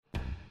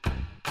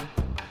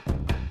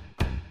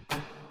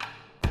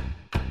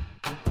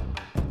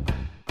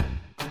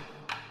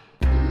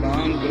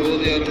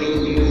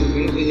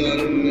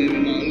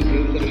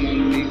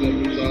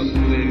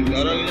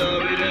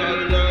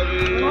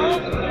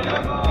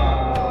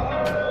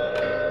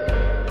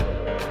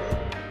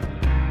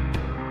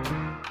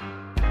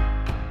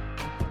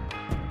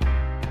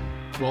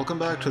welcome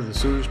back to the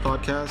Suraj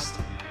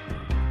podcast.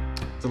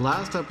 The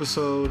last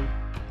episode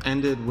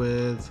ended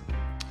with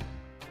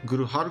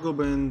Guru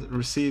Hargobind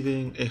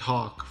receiving a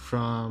hawk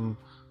from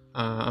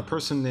a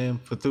person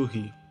named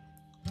Fathuhi.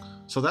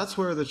 So that's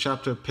where the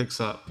chapter picks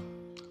up.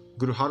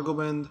 Guru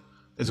Hargobind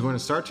is going to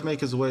start to make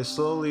his way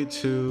slowly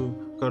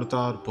to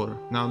Kartarpur.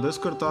 Now this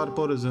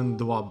Kartarpur is in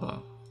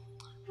Doaba,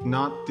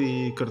 not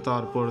the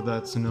Kartarpur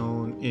that's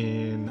known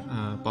in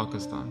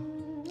Pakistan,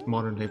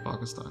 modern day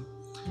Pakistan.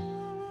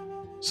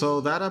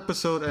 So that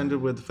episode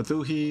ended with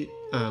Fathuhi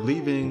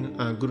leaving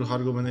Guru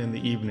Hargobind in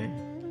the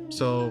evening.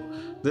 So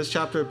this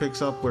chapter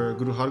picks up where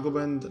Guru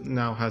Hargobind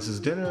now has his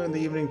dinner in the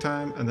evening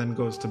time and then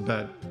goes to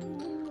bed.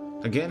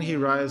 Again, he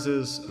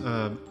rises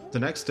the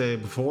next day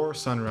before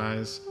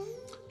sunrise,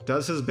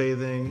 does his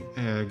bathing,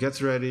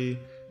 gets ready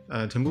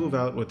to move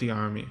out with the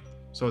army.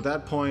 So at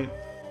that point,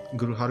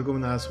 Guru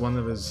Hargobind asks one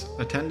of his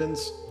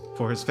attendants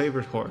for his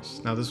favorite horse.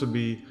 Now this would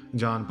be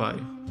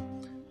Janpai.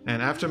 And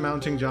after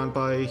mounting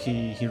Janpai,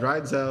 he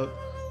rides out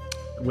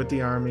with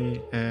the army,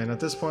 and at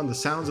this point the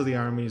sounds of the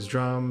army's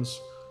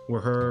drums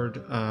were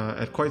heard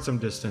at quite some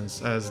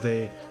distance as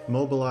they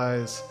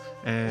mobilize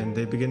and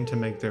they begin to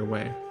make their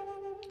way.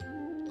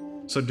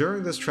 So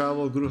during this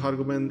travel, Guru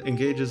Hargobind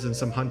engages in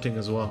some hunting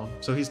as well.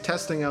 So he's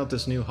testing out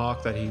this new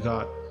hawk that he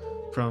got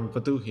from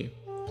Fathuhi.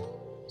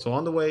 So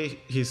on the way,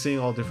 he's seeing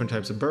all different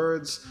types of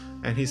birds,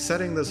 and he's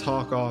setting this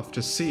hawk off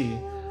to see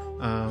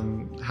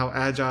how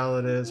agile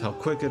it is, how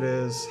quick it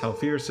is, how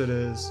fierce it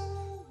is.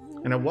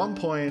 And at one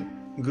point,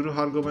 Guru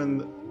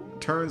Hargobind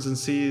turns and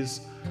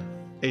sees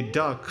a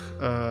duck.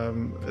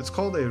 It's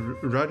called a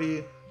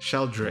ruddy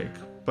sheldrake,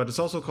 but it's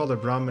also called a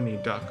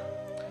Brahmani duck.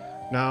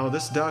 Now,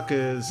 this duck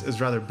is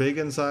rather big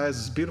in size.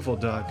 It's a beautiful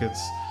duck.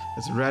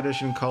 It's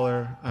reddish in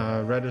color,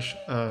 reddish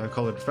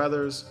colored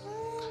feathers.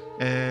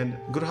 And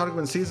Guru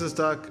Hargobind sees this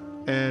duck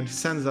and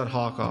sends that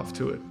hawk off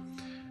to it.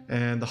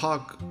 And the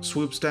hawk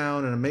swoops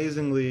down and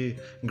amazingly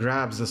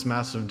grabs this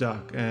massive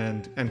duck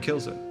and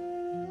kills it.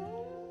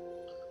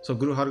 So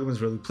Guru Hargobind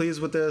is really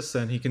pleased with this,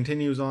 and he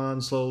continues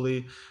on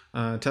slowly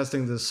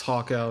testing this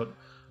hawk out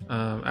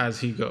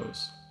as he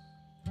goes.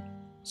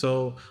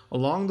 So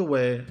along the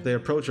way, they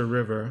approach a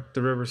river,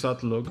 the river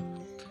Satlug,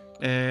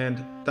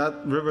 and that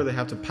river they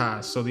have to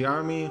pass. So the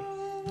army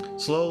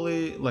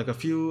slowly, like a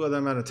few of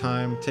them at a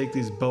time, take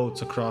these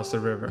boats across the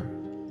river.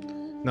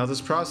 Now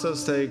this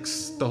process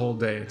takes the whole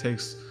day. It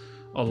takes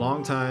a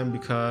long time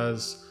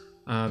because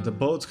the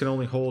boats can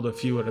only hold a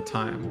few at a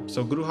time.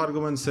 So Guru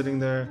Hargobind sitting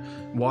there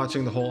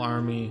watching the whole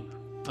army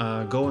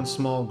go in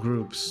small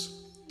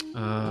groups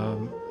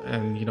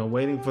and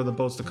waiting for the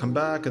boats to come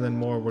back, and then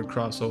more would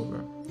cross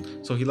over.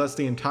 So he lets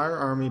the entire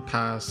army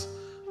pass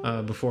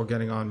before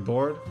getting on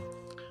board.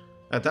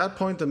 At that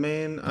point, the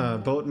main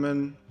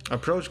boatman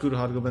approached Guru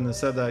Hargobind and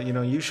said that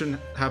you shouldn't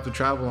have to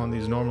travel on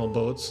these normal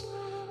boats.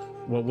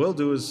 What we'll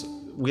do is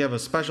we have a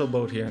special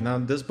boat here. Now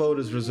this boat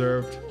is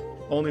reserved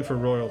only for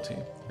royalty,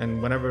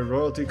 and whenever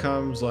royalty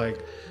comes, like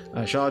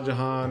Shah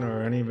Jahan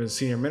or any of his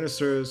senior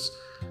ministers,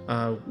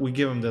 we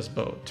give him this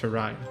boat to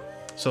ride.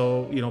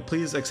 So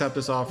please accept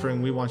this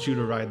offering. We want you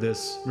to ride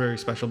this very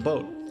special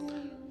boat.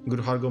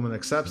 Guru Hargobind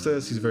accepts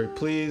this. He's very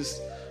pleased.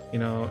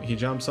 He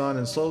jumps on,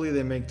 and slowly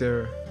they make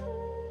their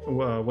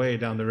way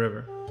down the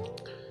river.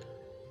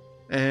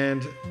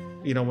 And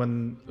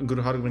when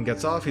Guru Hargobind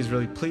gets off, he's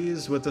really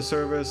pleased with the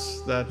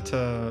service that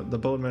the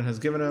boatman has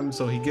given him.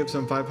 So he gives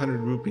him 500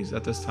 rupees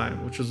at this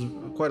time, which was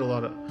quite a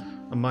lot of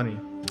money.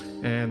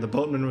 And the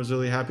boatman was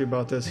really happy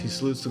about this. He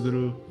salutes the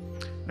Guru.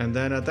 And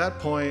then at that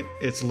point,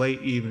 it's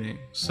late evening.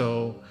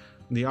 So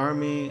the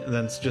army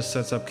then just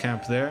sets up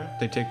camp there.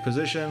 They take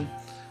position.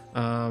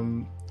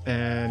 And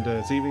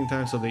it's evening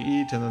time, so they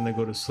eat and then they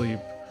go to sleep.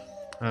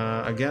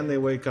 Again, they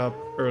wake up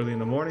early in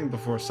the morning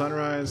before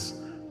sunrise.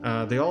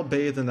 They all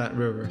bathe in that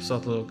river,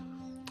 Satlug.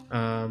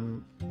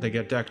 They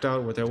get decked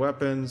out with their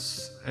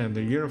weapons and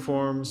their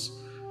uniforms,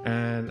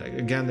 and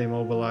again they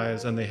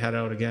mobilize and they head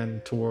out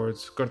again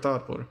towards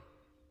Kartarpur.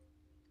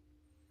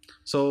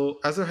 So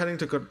as they're heading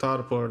to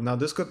Kartarpur, now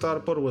this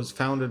Kartarpur was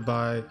founded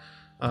by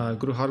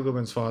Guru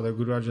Hargobind's father,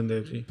 Guru Arjan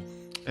Dev Ji,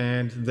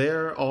 and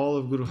there all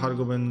of Guru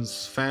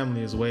Hargobind's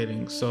family is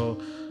waiting.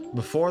 So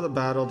before the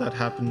battle that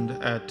happened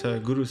at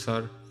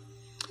Gurusar,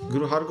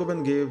 Guru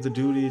Hargobind gave the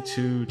duty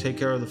to take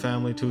care of the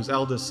family to his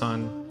eldest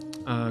son,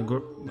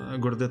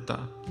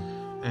 Gurditta,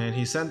 and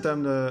he sent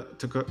them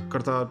to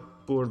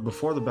Kartarpur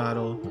before the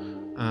battle,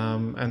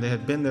 and they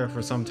had been there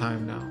for some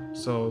time now.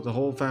 So the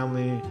whole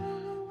family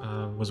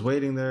was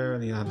waiting there,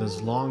 and he had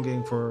this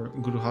longing for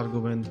Guru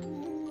Hargobind,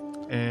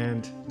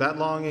 and that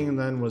longing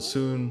then was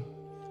soon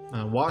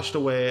washed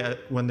away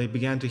when they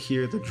began to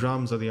hear the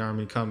drums of the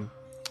army come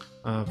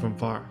from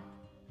far.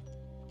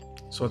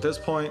 So at this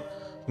point,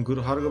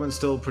 Guru Hargobind is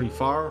still pretty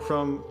far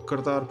from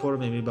Kartarpur,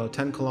 maybe about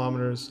 10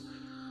 kilometers,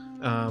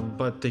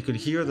 but they could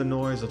hear the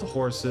noise of the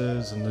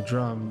horses and the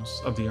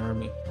drums of the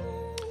army.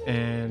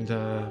 And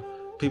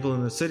people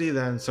in the city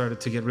then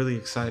started to get really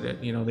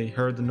excited. They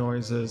heard the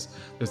noises.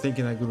 They're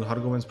thinking that Guru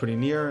Hargobind is pretty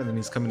near and then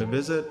he's coming to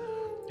visit.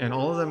 And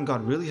all of them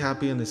got really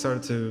happy, and they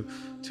started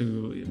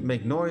to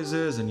make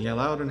noises and yell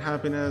out in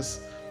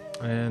happiness.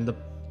 And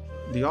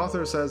the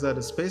author says that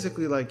it's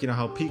basically like,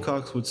 how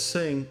peacocks would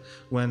sing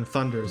when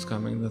thunder is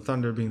coming, the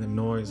thunder being the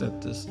noise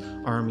that this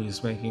army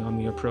is making on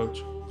the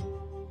approach.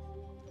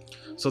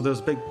 So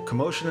there's big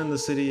commotion in the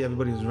city.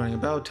 Everybody was running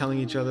about, telling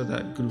each other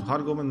that Guru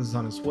Hargobind is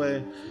on his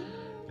way.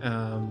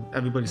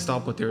 Everybody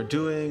stopped what they were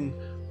doing.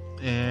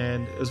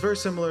 And it was very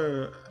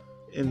similar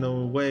in the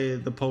way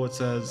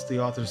the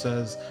author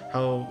says,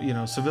 how,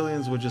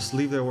 civilians would just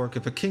leave their work.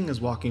 If a king is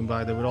walking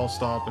by, they would all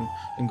stop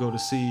and go to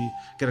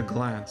get a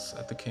glance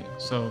at the king.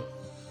 So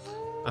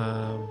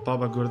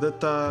Baba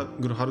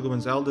Gurditta, Guru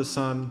Hargobind's eldest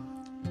son,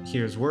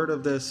 hears word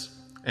of this,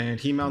 and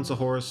he mounts a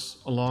horse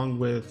along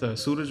with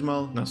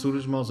Surajmal. Now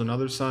Surajmal is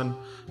another son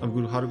of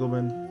Guru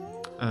Hargobind.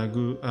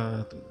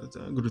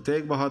 Guru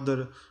Tegh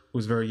Bahadur,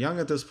 who's very young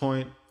at this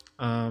point,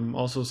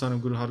 also son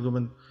of Guru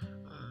Hargobind,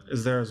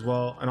 is there as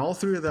well. And all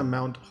three of them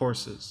mount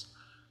horses.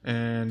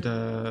 And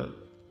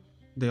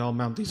they all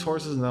mount these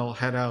horses, and they'll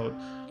head out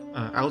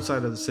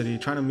outside of the city,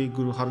 trying to meet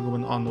Guru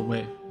Hargobind on the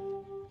way.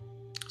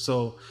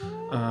 So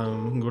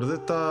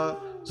Gurditta,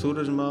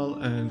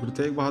 Surajmal, and Guru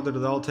Tegh Bahadur,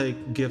 they all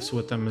take gifts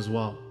with them as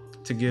well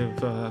to give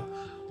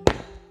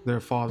their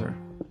father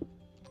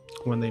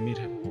when they meet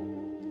him.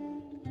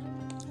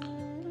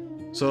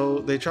 So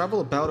they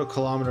travel about a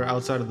kilometer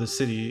outside of the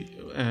city,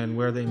 and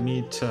where they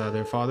meet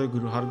their father,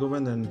 Guru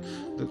Hargobind, and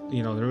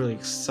they're really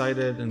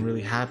excited and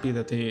really happy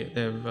that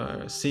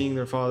they're seeing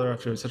their father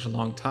after such a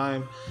long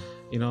time.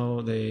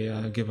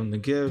 They give him the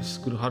gifts.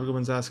 Guru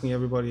Hargobind's asking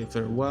everybody if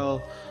they're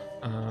well,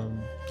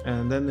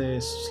 and then they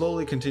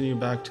slowly continue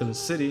back to the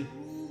city,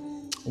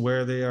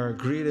 where they are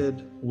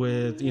greeted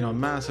with a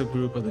massive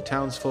group of the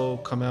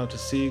townsfolk come out to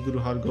see Guru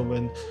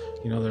Hargobind.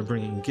 They're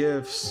bringing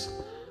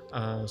gifts.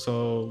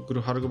 So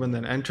Guru Hargobind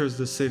then enters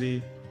the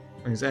city,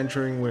 and he's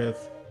entering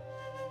with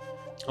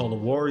all the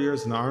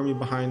warriors and the army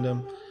behind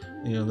him.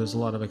 There's a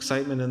lot of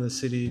excitement in the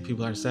city.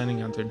 People are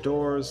standing at their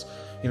doors,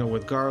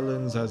 with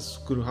garlands. As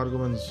Guru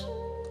Hargobind's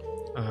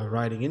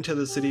riding into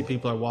the city,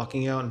 people are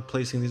walking out and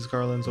placing these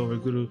garlands over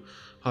Guru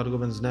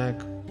Hargobind's neck.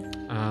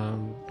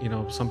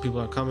 Some people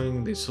are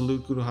coming, they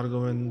salute Guru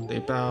Hargobind, they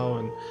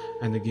bow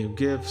and they give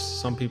gifts.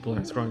 Some people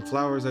are throwing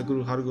flowers at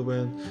Guru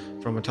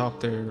Hargobind from atop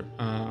their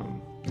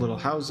little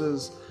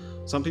houses.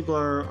 Some people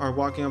are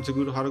walking up to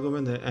Guru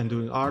Hargobind and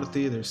doing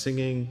arti. They're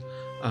singing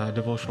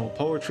devotional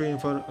poetry in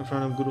front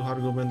of Guru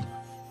Hargobind.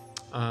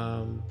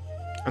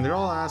 And they're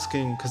all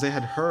asking, because they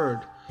had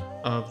heard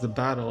of the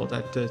battle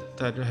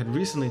that had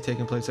recently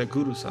taken place at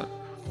Gurusar.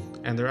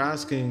 And they're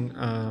asking,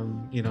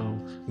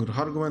 Guru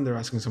Hargobind, they're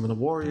asking some of the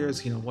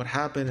warriors, what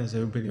happened? Is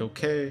everybody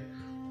okay?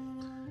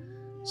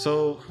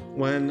 So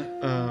when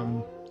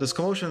this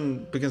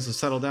commotion begins to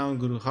settle down,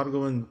 Guru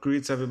Hargobind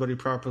greets everybody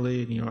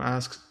properly, and,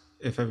 asks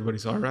if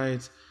everybody's all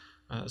right.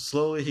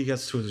 Slowly he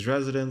gets to his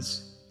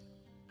residence.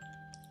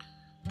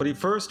 But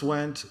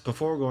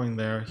before going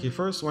there, he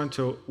first went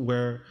to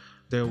where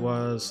there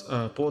was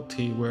a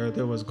Pothi, where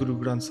there was Guru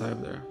Granth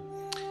Sahib there.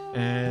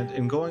 And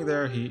in going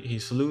there, he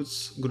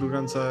salutes Guru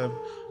Granth Sahib,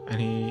 and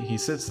he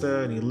sits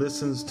there and he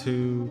listens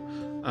to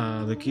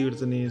the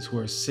Kirtanis who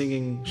are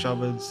singing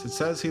Shabads. It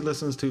says he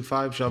listens to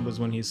 5 Shabads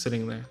when he's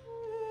sitting there.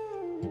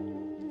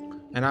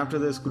 And after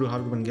this, Guru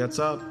Hargobind gets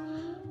up.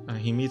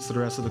 He meets the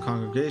rest of the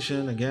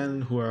congregation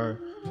again, who are,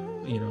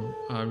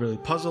 really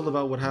puzzled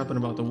about what happened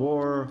about the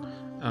war.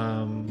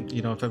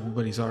 If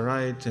everybody's all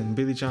right. And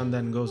Bidhi Chand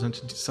then goes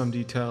into some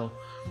detail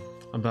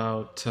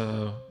about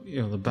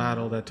the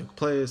battle that took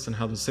place and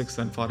how the Sikhs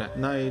then fought at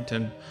night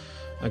and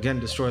again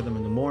destroyed them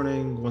in the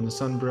morning when the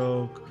sun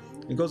broke.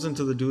 It goes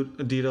into the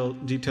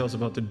details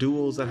about the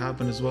duels that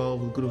happened as well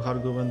with Guru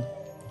Hargobind.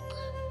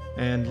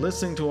 And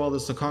listening to all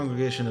this, the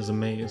congregation is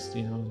amazed,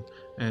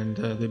 and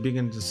they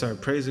begin to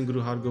start praising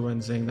Guru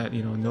Hargobind, saying that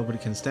nobody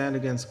can stand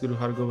against Guru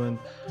Hargobind,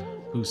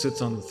 who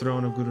sits on the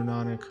throne of Guru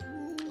Nanak.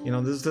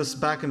 There's this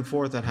back and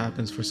forth that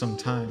happens for some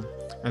time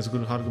as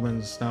Guru Hargobind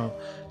is now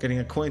getting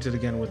acquainted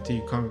again with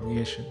the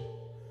congregation.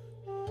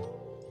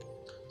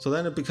 So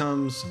then it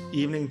becomes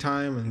evening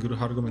time, and Guru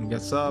Hargobind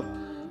gets up.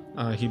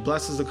 He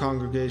blesses the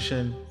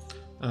congregation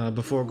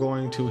before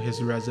going to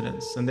his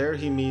residence. And there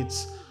he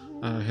meets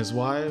his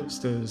wives.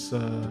 There's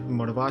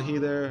Moravahi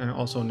there, and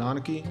also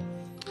Nanaki.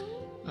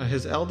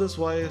 His eldest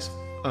wife,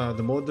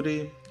 the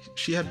Modri,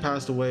 she had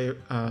passed away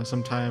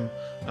sometime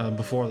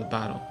before the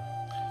battle.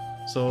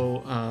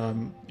 So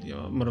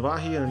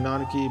Moravahi and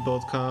Nanaki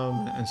both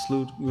come and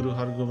salute Guru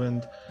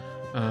Hargobind.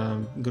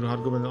 Guru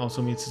Hargobind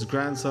also meets his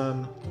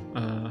grandson,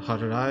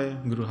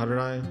 Guru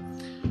Hararai.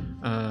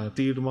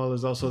 Tirmal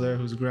is also there,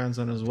 who's a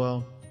grandson as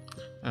well.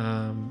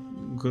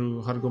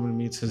 Guru Hargobind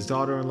meets his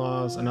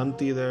daughter-in-laws,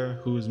 Ananti there,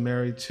 who is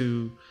married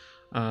to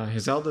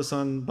his eldest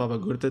son, Baba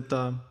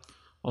Gurditta.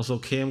 Also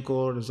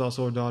Khemkor is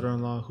also a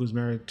daughter-in-law who's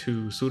married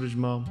to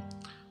Surajmal,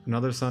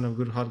 another son of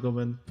Guru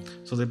Hargobind.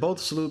 So they both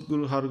salute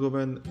Guru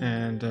Hargobind,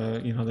 and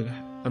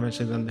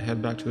eventually then they head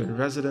back to their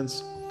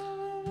residence.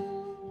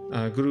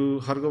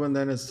 Guru Hargobind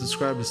then is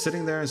described as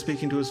sitting there and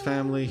speaking to his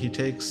family. He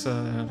takes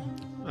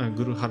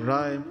Guru Har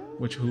Rai,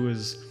 who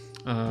is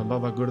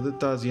Baba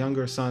Gurditta's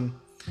younger son,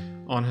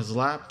 on his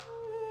lap.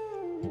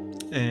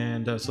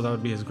 And so that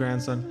would be his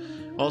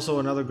grandson. Also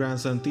another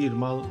grandson,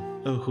 Tirmal,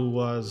 who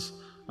was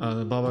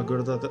Baba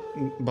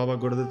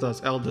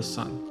Gurditta's eldest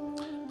son.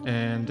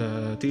 And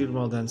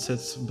Tirmal then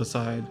sits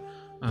beside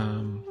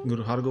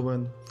Guru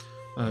Hargobind.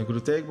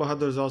 Guru Tegh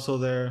Bahadur is also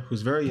there,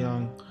 who's very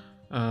young,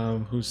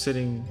 who's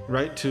sitting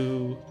right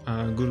to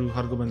Guru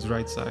Hargobind's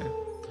right side,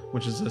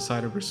 which is a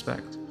side of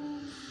respect.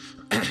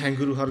 And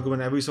Guru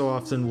Hargobind every so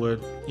often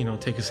would,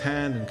 take his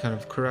hand and kind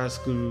of caress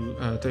Guru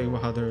Tegh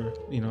Bahadur,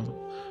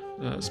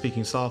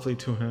 speaking softly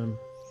to him.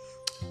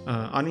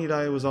 Ani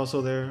Rai was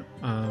also there.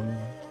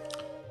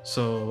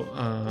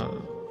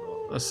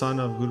 A son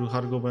of Guru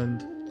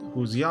Hargobind,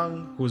 who's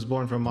young, who was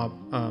born from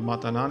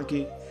Mata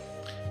Nanaki.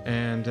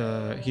 And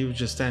he was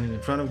just standing in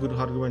front of Guru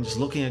Hargobind, just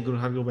looking at Guru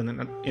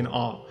Hargobind in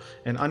awe.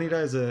 And Ani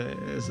Rai is a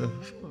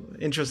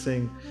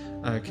interesting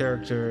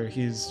character.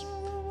 He's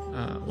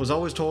was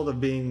always told of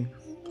being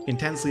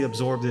intensely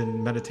absorbed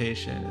in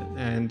meditation,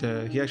 and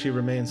he actually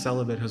remained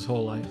celibate his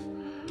whole life,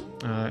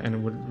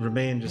 and would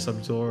remain just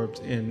absorbed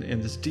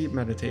in this deep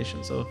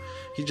meditation. So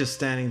he's just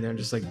standing there and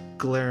just like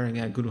glaring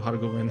at Guru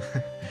Hargobind.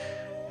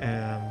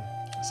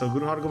 So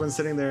Guru Hargobind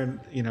sitting there, and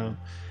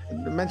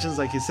it mentions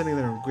like he's sitting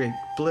there in great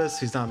bliss.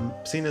 He's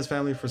not seen his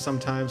family for some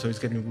time, so he's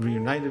getting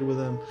reunited with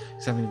them.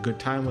 He's having a good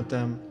time with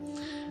them.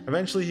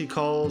 Eventually he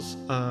calls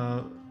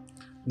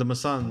the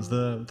Masands,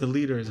 the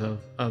leaders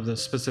of the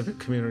specific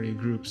community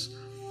groups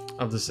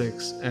of the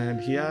Sikhs, and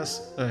he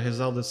asks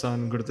his eldest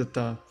son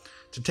Gurditta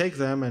to take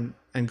them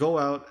and go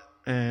out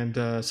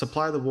and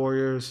supply the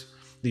warriors,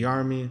 the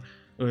army,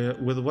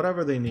 with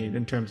whatever they need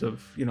in terms of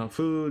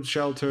food,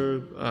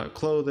 shelter,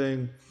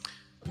 clothing,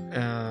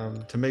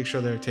 to make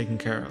sure they're taken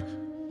care of.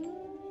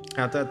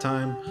 At that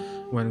time,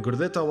 when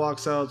Gurditta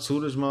walks out,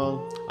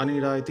 Surajmal, Ani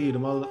Rai,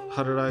 Tirmal,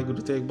 Har Rai,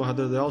 Guru Tegh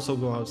Bahadur, they also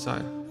go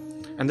outside,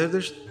 and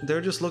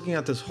they're just looking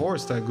at this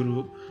horse that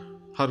Guru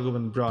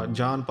Hargobind brought,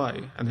 Jan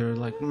Pai, and they're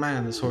like,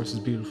 man, this horse is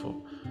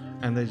beautiful.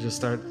 And they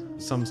just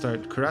some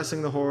start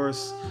caressing the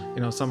horse,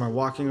 some are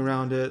walking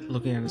around it,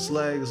 looking at its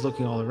legs,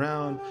 looking all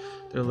around.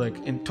 They're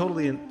like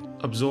totally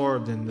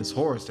absorbed in this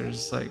horse. They're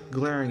just like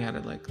glaring at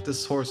it like,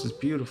 this horse is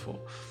beautiful.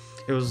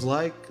 It was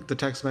like the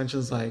text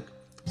mentions, like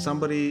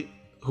somebody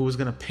who was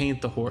going to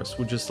paint the horse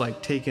would just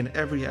like take in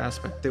every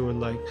aspect. They were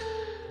like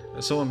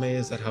so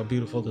amazed at how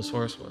beautiful this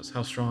horse was,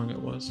 how strong it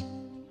was.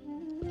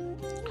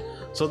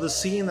 So the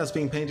scene that's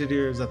being painted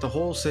here is that the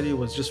whole city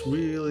was just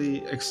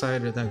really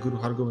excited that Guru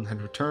Hargobind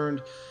had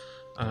returned.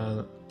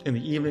 In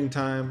the evening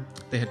time,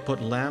 they had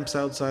put lamps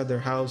outside their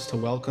house to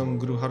welcome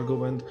Guru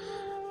Hargobind.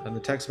 The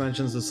text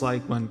mentions it's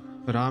like when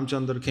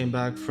Ramchandra came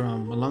back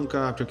from Lanka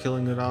after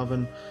killing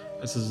Ravan.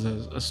 This is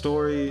a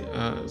story,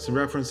 it's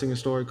referencing a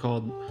story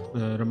called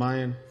the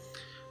Ramayana.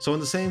 So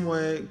in the same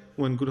way,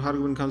 when Guru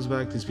Hargobind comes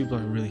back, these people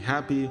are really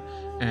happy,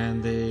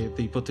 and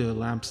they put their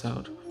lamps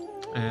out.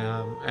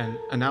 And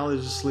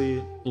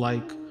analogously,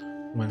 like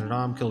when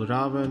Ram killed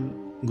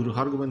Ravan, Guru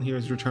Hargobind here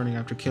is returning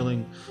after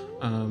killing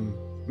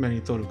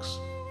many Turks.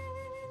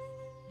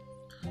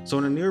 So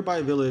in a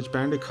nearby village,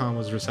 Bande Khan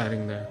was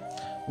residing there.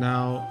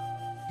 Now,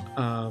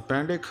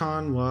 Bande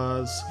Khan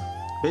was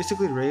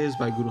basically raised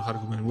by Guru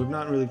Hargobind. We've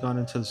not really gone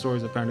into the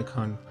stories of Bande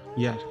Khan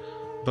yet,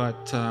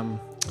 but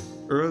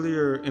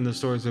earlier in the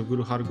stories of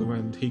Guru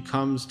Hargobind, he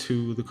comes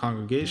to the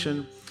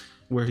congregation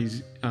where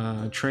he's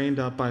trained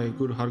up by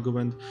Guru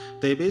Hargobind.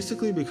 They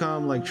basically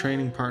become like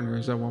training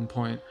partners at one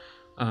point.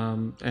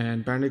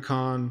 And Bande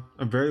Khan,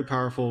 a very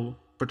powerful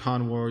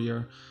Pathan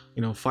warrior,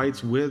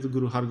 fights with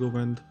Guru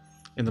Hargobind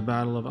in the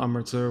Battle of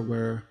Amritsar,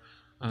 where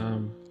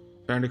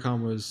Bande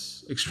Khan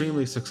was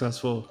extremely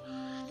successful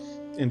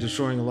in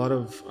destroying a lot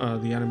of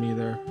the enemy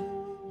there.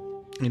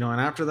 And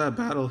after that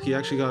battle, he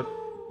actually got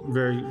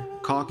very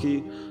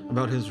cocky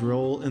about his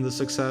role in the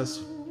success,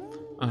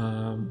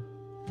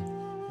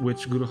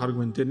 which Guru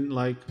Hargobind didn't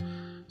like.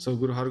 So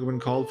Guru Hargobind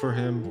didn't call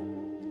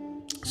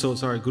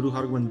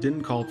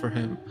for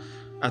him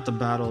at the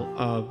Battle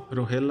of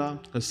Rohilla,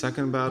 the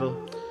second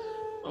battle,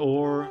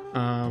 or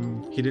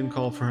he didn't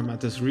call for him at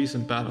this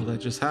recent battle that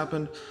just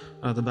happened,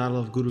 the Battle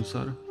of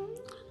Gurusar.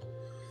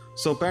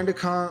 So Bande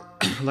Khan,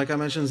 like I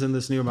mentioned, is in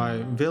this nearby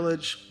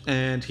village,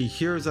 and he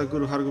hears that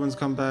Guru Hargobind's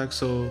come back,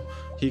 so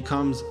he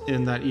comes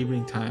in that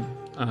evening time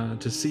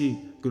to see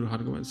Guru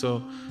Hargobind.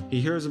 So he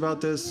hears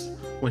about this.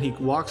 When he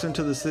walks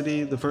into the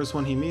city, the first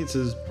one he meets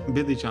is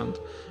Bidhi Chand,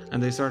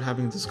 and they start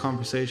having this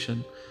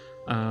conversation.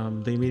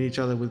 They meet each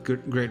other with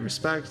great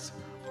respect.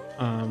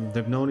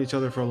 They've known each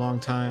other for a long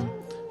time.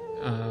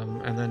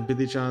 And then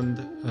Bidhi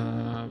Chand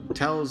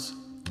tells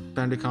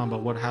Bande Khan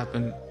about what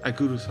happened at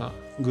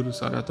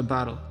Gurusar at the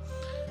battle.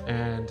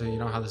 And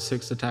how the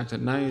Sikhs attacked at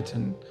night,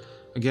 and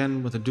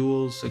again with the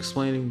duels,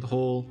 explaining the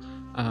whole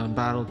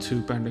battle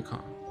to Bande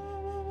Khan.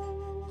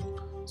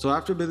 So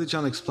after Bidhi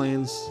Chand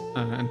explains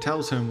and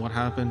tells him what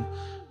happened,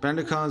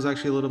 Bande Khan is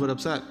actually a little bit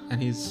upset,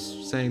 and he's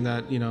saying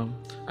that,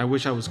 I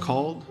wish I was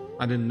called.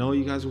 I didn't know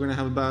you guys were going to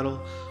have a battle.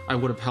 I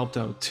would have helped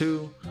out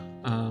too.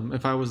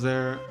 If I was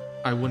there,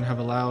 I wouldn't have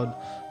allowed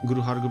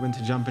Guru Hargobind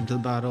to jump into the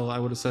battle. I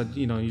would have said,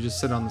 you just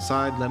sit on the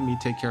side, let me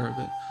take care of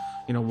it.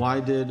 Why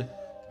did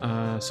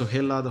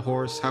Sohela, the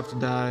horse, have to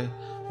die?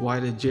 Why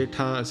did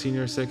Jetha, a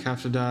senior Sikh,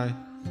 have to die?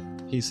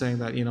 He's saying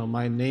that,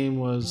 my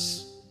name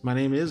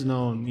is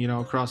known,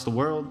 across the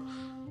world.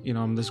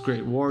 I'm this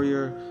great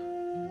warrior.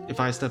 If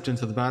I stepped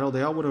into the battle,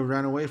 they all would have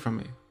ran away from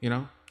me,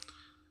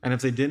 And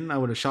if they didn't, I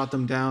would have shot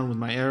them down with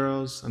my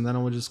arrows, and then I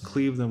would just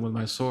cleave them with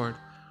my sword.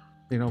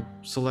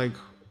 So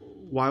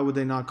why would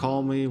they not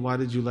call me? Why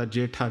did you let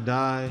Jetha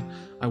die?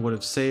 I would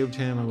have saved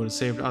him. I would have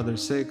saved other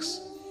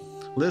Sikhs.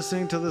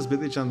 Listening to this,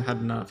 Bidhi Chand had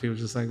enough. He was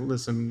just like,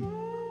 listen,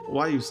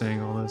 why are you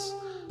saying all this?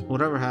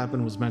 Whatever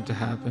happened was meant to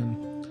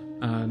happen.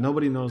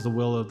 Nobody knows the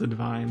will of the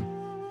divine.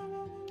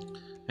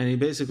 And he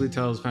basically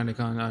tells Pandit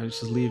Khan,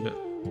 just leave it.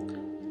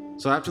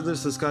 So after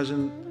this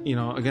discussion,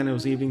 again, it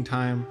was evening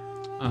time,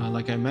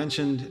 like I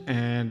mentioned,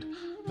 and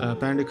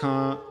Pandit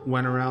Khan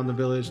went around the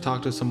village,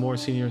 talked to some more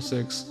senior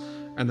Sikhs,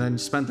 and then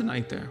spent the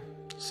night there.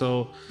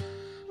 So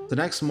the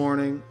next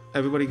morning,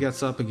 everybody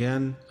gets up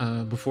again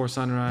before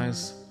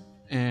sunrise,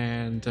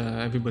 and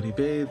everybody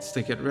bathes,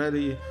 they get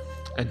ready.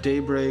 At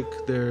daybreak,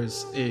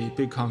 there's a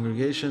big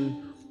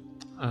congregation,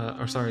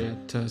 at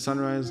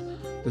sunrise,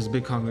 there's a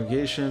big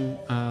congregation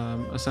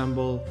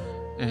assembled,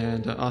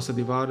 and Asa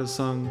di Var is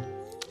sung.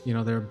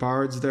 There are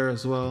bards there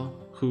as well,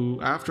 who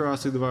after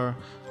Asa di Var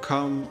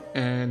come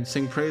and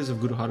sing praise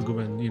of Guru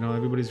Hargobind.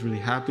 Everybody's really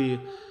happy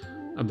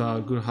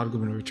about Guru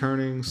Hargobind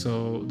returning,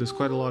 so there's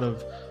quite a lot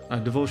of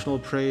devotional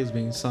praise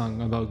being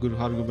sung about Guru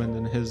Hargobind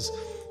and his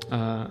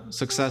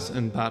success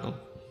in battle.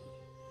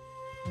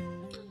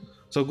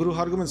 So Guru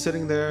Hargobind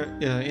sitting there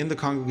in the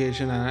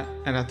congregation,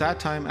 and at that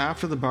time,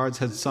 after the bards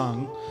had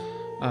sung,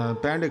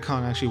 Pandit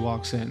Khan actually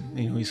walks in.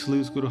 He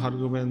salutes Guru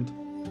Hargobind,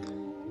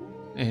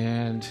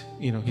 and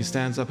he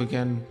stands up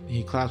again.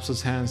 He claps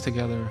his hands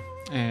together,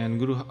 and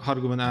Guru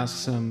Hargobind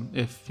asks him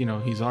if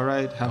he's all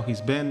right, how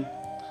he's been.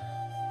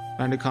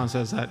 Pandit Khan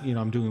says that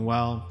I'm doing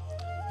well.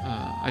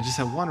 I just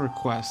have one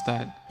request,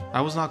 that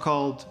I was not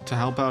called to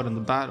help out in the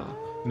battle.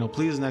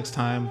 Please next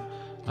time,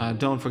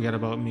 don't forget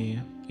about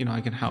me. I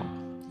can help.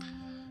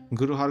 And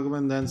Guru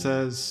Hargobind then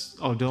says,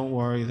 oh, don't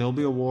worry, there'll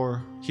be a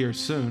war here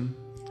soon,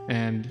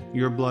 and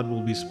your blood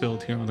will be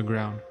spilled here on the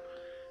ground.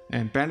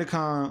 And Pandit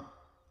Khan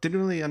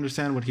didn't really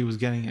understand what he was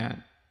getting at,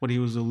 what he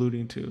was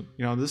alluding to.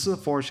 This is a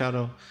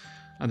foreshadow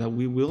that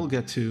we will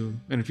get to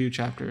in a few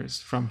chapters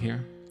from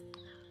here.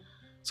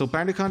 So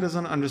Pandit Khan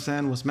doesn't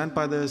understand what's meant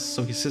by this,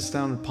 so he sits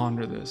down and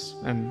ponders this.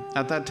 And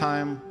at that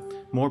time,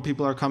 more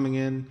people are coming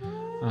in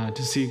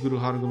to see Guru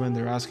Hargobind.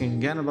 They're asking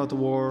again about the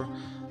war,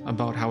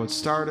 about how it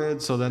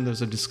started. So then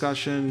there's a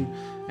discussion,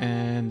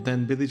 and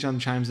then Bidhi Chand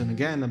chimes in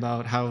again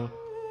about how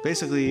he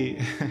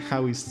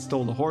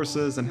stole the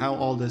horses and how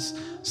all this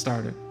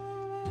started.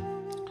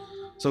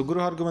 So Guru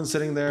Hargobind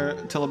sitting there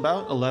till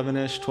about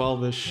 11ish,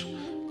 12ish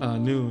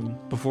noon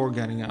before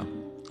getting up.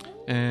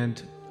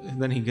 And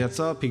then he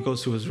gets up, he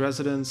goes to his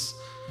residence.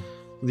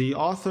 The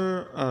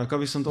author,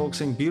 Kavi Santokh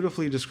Singh,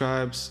 beautifully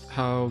describes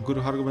how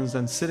Guru Hargobind is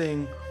then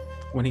sitting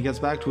when he gets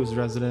back to his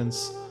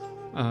residence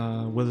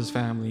with his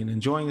family and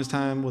enjoying his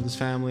time with his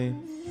family.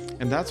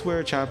 And that's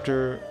where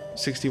chapter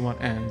 61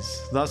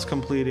 ends, thus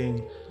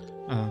completing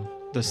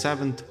the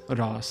 7th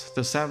Ras,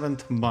 the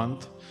 7th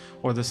month,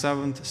 or the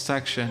 7th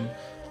section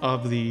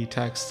of the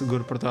text Gur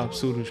Pratap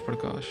Suraj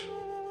Prakash.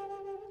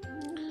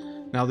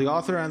 Now the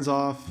author ends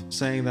off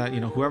saying that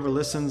whoever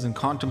listens and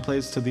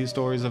contemplates to these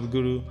stories of the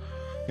Guru,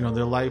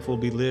 their life will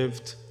be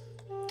lived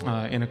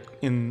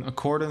in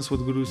accordance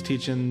with Guru's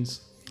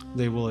teachings.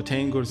 They will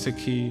attain Gur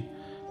Sikhi,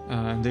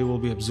 and they will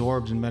be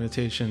absorbed in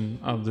meditation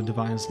of the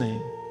Divine's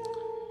name.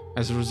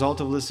 As a result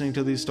of listening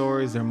to these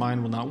stories, their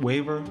mind will not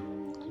waver,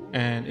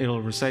 and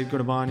it'll recite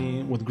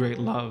Gurbani with great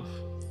love.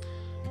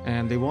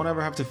 And they won't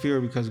ever have to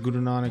fear, because Guru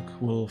Nanak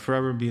will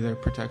forever be their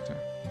protector.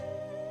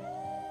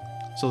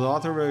 So the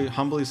author very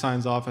humbly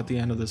signs off at the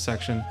end of this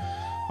section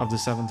of the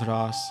 7th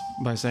Ras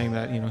by saying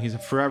that he's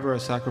forever a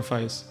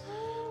sacrifice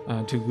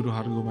to Guru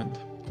Hargobind.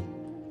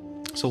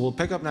 So we'll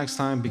pick up next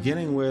time,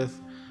 beginning with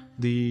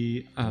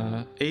the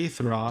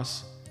 8th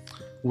Ras,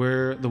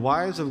 where the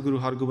wives of Guru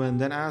Hargobind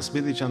then ask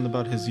Bidhi Chand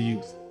about his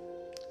youth.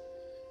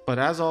 But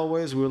as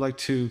always, we would like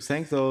to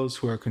thank those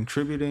who are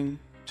contributing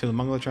to the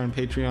Mangalacharan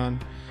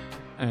Patreon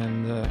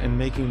and in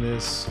making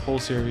this whole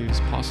series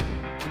possible.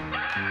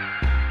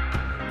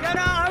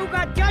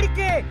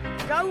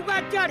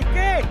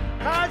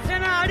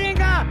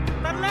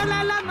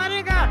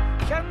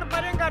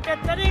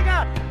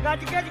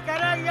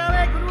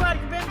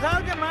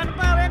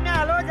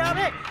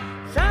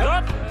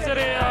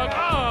 Sri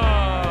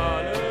Akal.